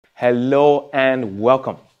Hello and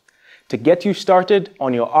welcome. To get you started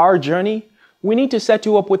on your R journey, we need to set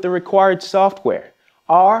you up with the required software,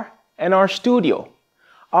 R and RStudio.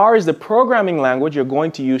 R is the programming language you're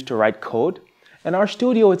going to use to write code, and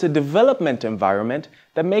RStudio is a development environment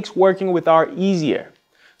that makes working with R easier.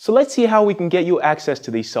 So let's see how we can get you access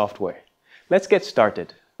to these software. Let's get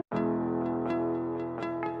started.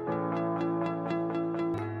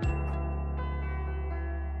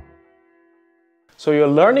 So your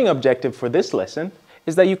learning objective for this lesson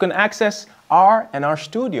is that you can access R and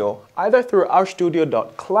RStudio either through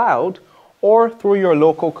rstudio.cloud or through your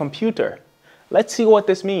local computer. Let's see what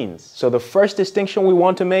this means. So the first distinction we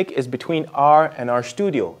want to make is between R and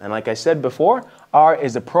RStudio. And like I said before, R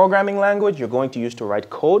is a programming language you're going to use to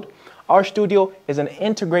write code. RStudio is an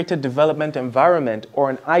integrated development environment,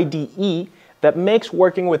 or an IDE, that makes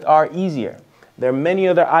working with R easier. There are many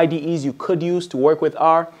other IDEs you could use to work with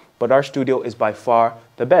R, but RStudio is by far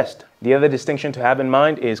the best. The other distinction to have in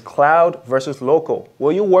mind is cloud versus local.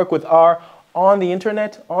 Will you work with R on the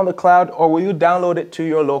internet, on the cloud, or will you download it to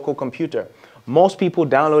your local computer? Most people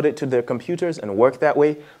download it to their computers and work that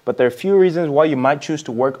way, but there are a few reasons why you might choose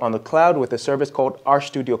to work on the cloud with a service called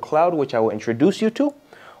RStudio Cloud, which I will introduce you to.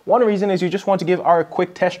 One reason is you just want to give R a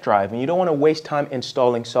quick test drive and you don't want to waste time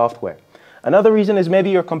installing software. Another reason is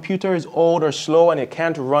maybe your computer is old or slow and it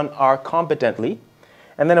can't run R competently.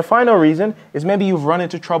 And then a final reason is maybe you've run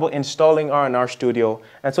into trouble installing R in RStudio,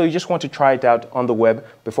 and so you just want to try it out on the web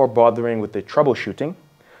before bothering with the troubleshooting.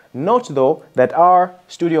 Note though that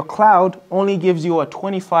RStudio Cloud only gives you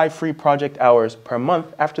 25 free project hours per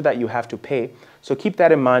month. After that you have to pay, so keep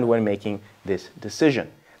that in mind when making this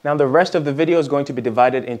decision. Now the rest of the video is going to be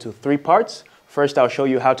divided into 3 parts. First, I'll show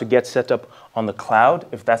you how to get set up on the cloud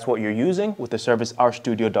if that's what you're using with the service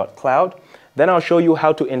rstudio.cloud. Then I'll show you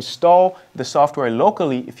how to install the software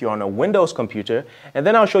locally if you're on a Windows computer, and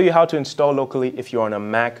then I'll show you how to install locally if you're on a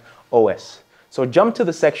Mac OS. So jump to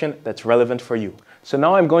the section that's relevant for you. So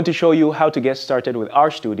now I'm going to show you how to get started with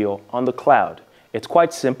RStudio on the cloud. It's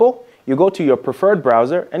quite simple. You go to your preferred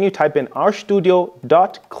browser and you type in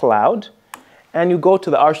rstudio.cloud, and you go to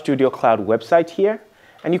the RStudio Cloud website here,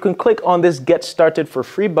 and you can click on this Get Started for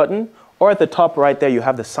Free button, or at the top right there you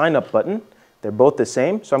have the Sign Up button. They're both the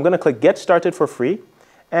same. So I'm going to click Get Started for Free,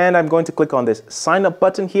 and I'm going to click on this Sign Up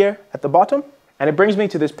button here at the bottom, and it brings me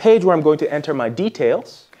to this page where I'm going to enter my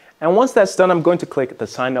details. And once that's done, I'm going to click the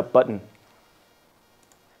Sign Up button.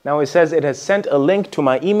 Now it says it has sent a link to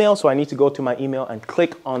my email, so I need to go to my email and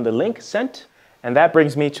click on the link sent, and that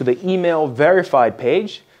brings me to the email verified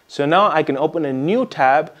page. So now I can open a new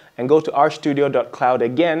tab and go to rstudio.cloud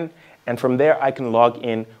again, and from there I can log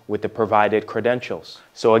in with the provided credentials.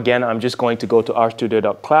 So again, I'm just going to go to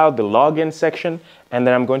rstudio.cloud, the login section, and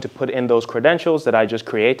then I'm going to put in those credentials that I just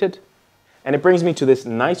created. And it brings me to this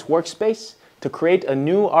nice workspace. To create a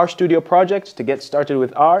new RStudio project, to get started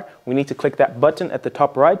with R, we need to click that button at the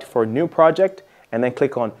top right for New Project, and then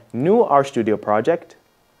click on New RStudio Project.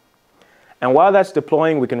 And while that's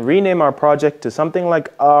deploying, we can rename our project to something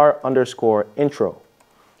like R_intro.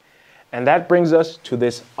 And that brings us to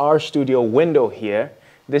this RStudio window here.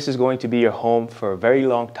 This is going to be your home for a very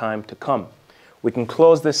long time to come. We can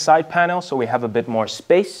close this side panel so we have a bit more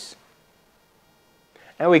space.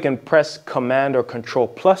 And we can press Command or Control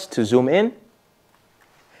plus to zoom in.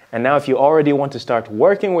 And now if you already want to start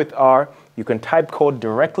working with R, you can type code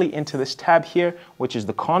directly into this tab here, which is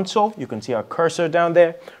the console. You can see our cursor down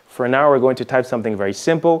there. For now, we're going to type something very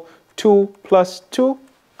simple, 2 + 2.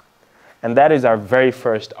 And that is our very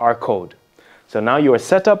first R code. So now you are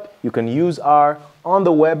set up. You can use R on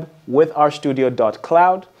the web with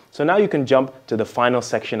rstudio.cloud. So now you can jump to the final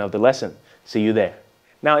section of the lesson. See you there.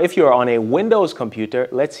 Now, if you're on a Windows computer,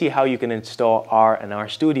 let's see how you can install R and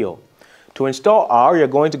RStudio. To install R, you're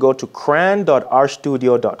going to go to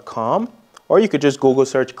cran.rstudio.com, or you could just Google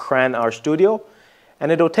search CRAN RStudio,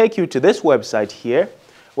 and it'll take you to this website here,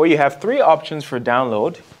 where you have 3 options for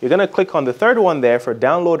download. You're going to click on the third one there for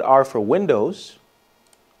Download R for Windows.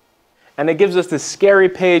 And it gives us this scary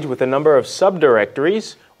page with a number of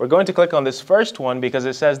subdirectories. We're going to click on this first one because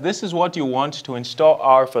it says this is what you want to install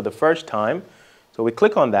R for the first time. So we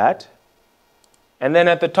click on that. And then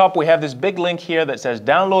at the top we have this big link here that says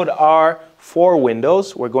Download R for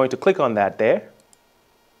Windows. We're going to click on that there.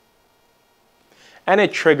 And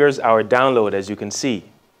it triggers our download, as you can see.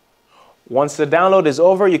 Once the download is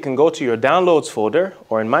over, you can go to your Downloads folder,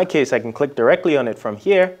 or in my case, I can click directly on it from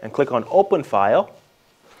here and click on Open File.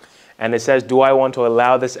 And it says, do I want to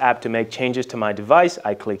allow this app to make changes to my device?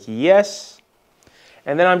 I click Yes.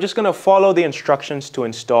 And then I'm just going to follow the instructions to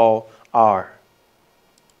install R.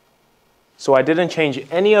 So I didn't change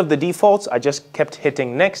any of the defaults, I just kept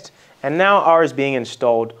hitting next, and now R is being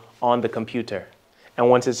installed on the computer. And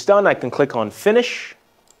once it's done, I can click on Finish,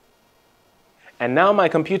 and now my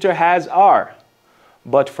computer has R.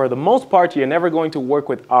 But for the most part, you're never going to work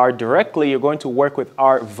with R directly, you're going to work with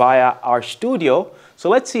R via RStudio. So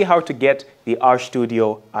let's see how to get the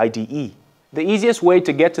RStudio IDE. The easiest way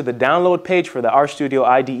to get to the download page for the RStudio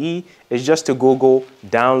IDE is just to Google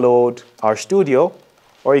download RStudio,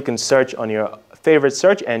 or you can search on your favorite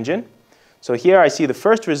search engine. So here I see the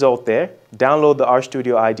first result there, download the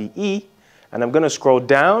RStudio IDE, and I'm going to scroll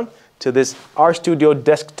down to this RStudio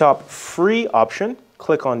Desktop Free option.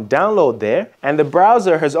 Click on download there, and the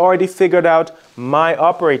browser has already figured out my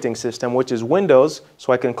operating system, which is Windows,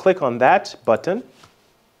 so I can click on that button,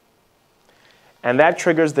 and that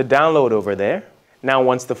triggers the download over there. Now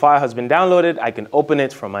once the file has been downloaded, I can open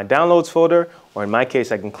it from my downloads folder, or in my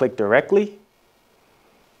case I can click directly,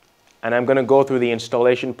 and I'm going to go through the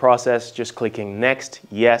installation process just clicking next,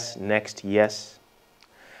 yes, next, yes.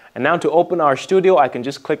 And now to open RStudio, I can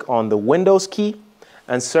just click on the Windows key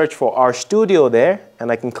and search for RStudio there,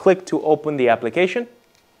 and I can click to open the application.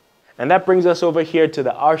 And that brings us over here to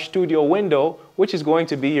the RStudio window, which is going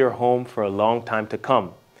to be your home for a long time to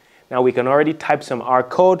come. Now we can already type some R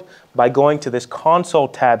code by going to this console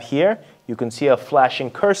tab here. You can see a flashing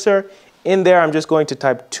cursor. In there I'm just going to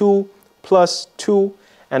type 2 + 2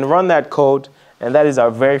 and run that code, and that is our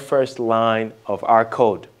very first line of R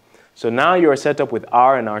code. So now you are set up with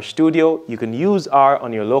R and RStudio. You can use R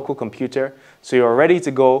on your local computer, so you're ready to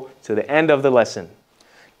go to the end of the lesson.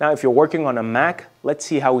 Now if you're working on a Mac, let's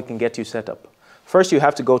see how we can get you set up. First you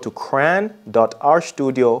have to go to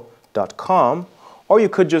cran.rstudio.com, or you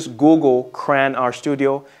could just Google CRAN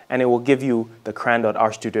RStudio and it will give you the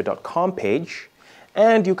cran.rstudio.com page.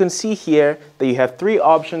 And you can see here that you have 3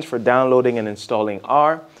 options for downloading and installing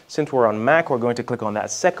R. Since we're on Mac, we're going to click on that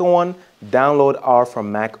second one, download R from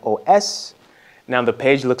Mac OS. Now the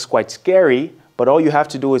page looks quite scary, but all you have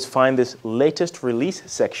to do is find this latest release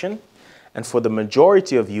section. And for the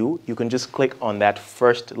majority of you, you can just click on that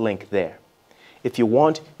first link there. If you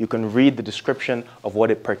want, you can read the description of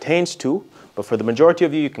what it pertains to, but for the majority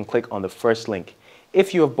of you, you can click on the first link.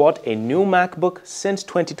 If you have bought a new MacBook since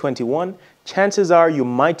 2021, chances are you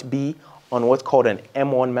might be on what's called an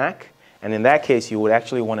M1 Mac, and in that case, you would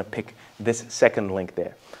actually want to pick this second link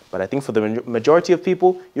there. But I think for the majority of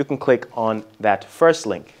people, you can click on that first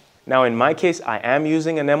link. Now in my case, I am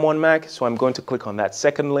using an M1 Mac, so I'm going to click on that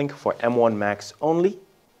second link for M1 Macs only,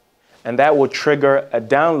 and that will trigger a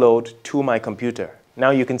download to my computer.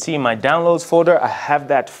 Now you can see in my downloads folder, I have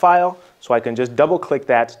that file, so I can just double click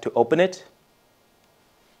that to open it.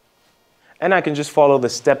 And I can just follow the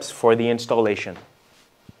steps for the installation.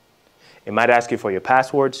 It might ask you for your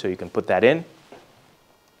password, so you can put that in.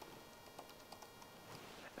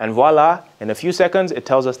 And voila, in a few seconds, it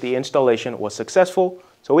tells us the installation was successful,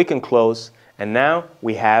 so we can close, and now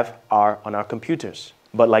we have R on our computers.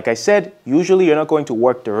 But like I said, usually you're not going to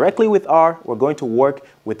work directly with R, we're going to work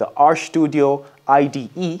with the RStudio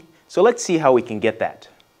IDE, so let's see how we can get that.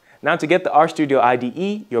 Now to get the RStudio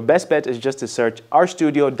IDE, your best bet is just to search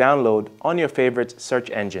RStudio download on your favorite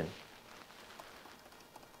search engine.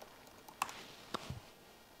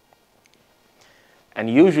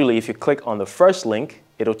 And usually if you click on the first link,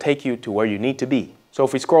 it'll take you to where you need to be. So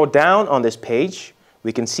if we scroll down on this page,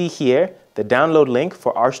 we can see here the download link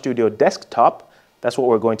for RStudio Desktop. That's what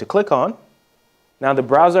we're going to click on. Now the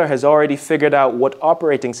browser has already figured out what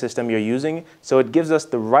operating system you're using, so it gives us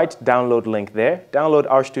the right download link there. Download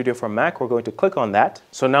RStudio for Mac, we're going to click on that.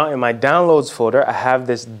 So now in my downloads folder, I have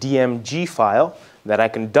this DMG file that I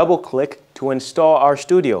can double click to install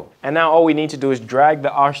RStudio. And now all we need to do is drag the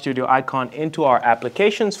RStudio icon into our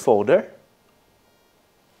applications folder.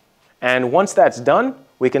 And once that's done,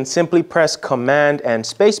 we can simply press Command and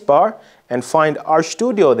Spacebar and find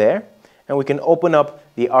RStudio there, and we can open up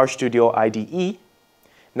the RStudio IDE.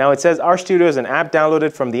 Now it says RStudio is an app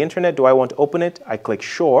downloaded from the internet. Do I want to open it? I click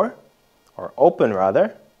Sure, or Open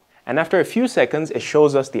rather. And after a few seconds, it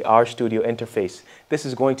shows us the RStudio interface. This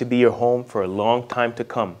is going to be your home for a long time to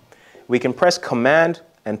come. We can press Command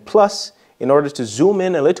and plus in order to zoom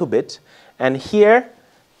in a little bit. And here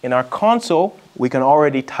in our console, we can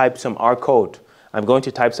already type some R code. I'm going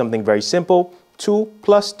to type something very simple, 2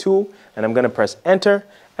 + 2, and I'm going to press Enter.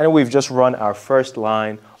 And we've just run our first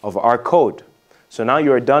line of our code. So now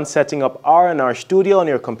you are done setting up R and RStudio on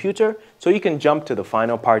your computer, so you can jump to the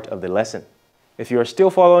final part of the lesson. If you are still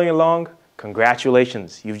following along,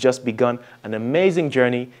 congratulations, you've just begun an amazing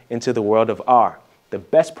journey into the world of R, the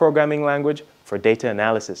best programming language for data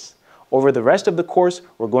analysis. Over the rest of the course,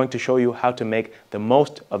 we're going to show you how to make the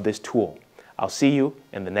most of this tool. I'll see you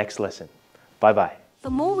in the next lesson. Bye-bye.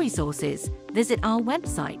 For more resources, visit our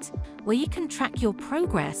website, where you can track your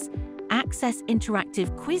progress, access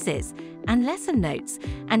interactive quizzes and lesson notes,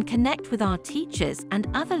 and connect with our teachers and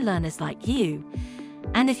other learners like you.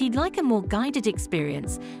 And if you'd like a more guided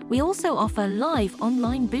experience, we also offer live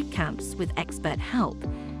online bootcamps with expert help.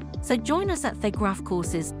 So join us at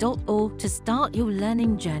thegraphcourses.org to start your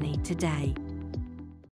learning journey today.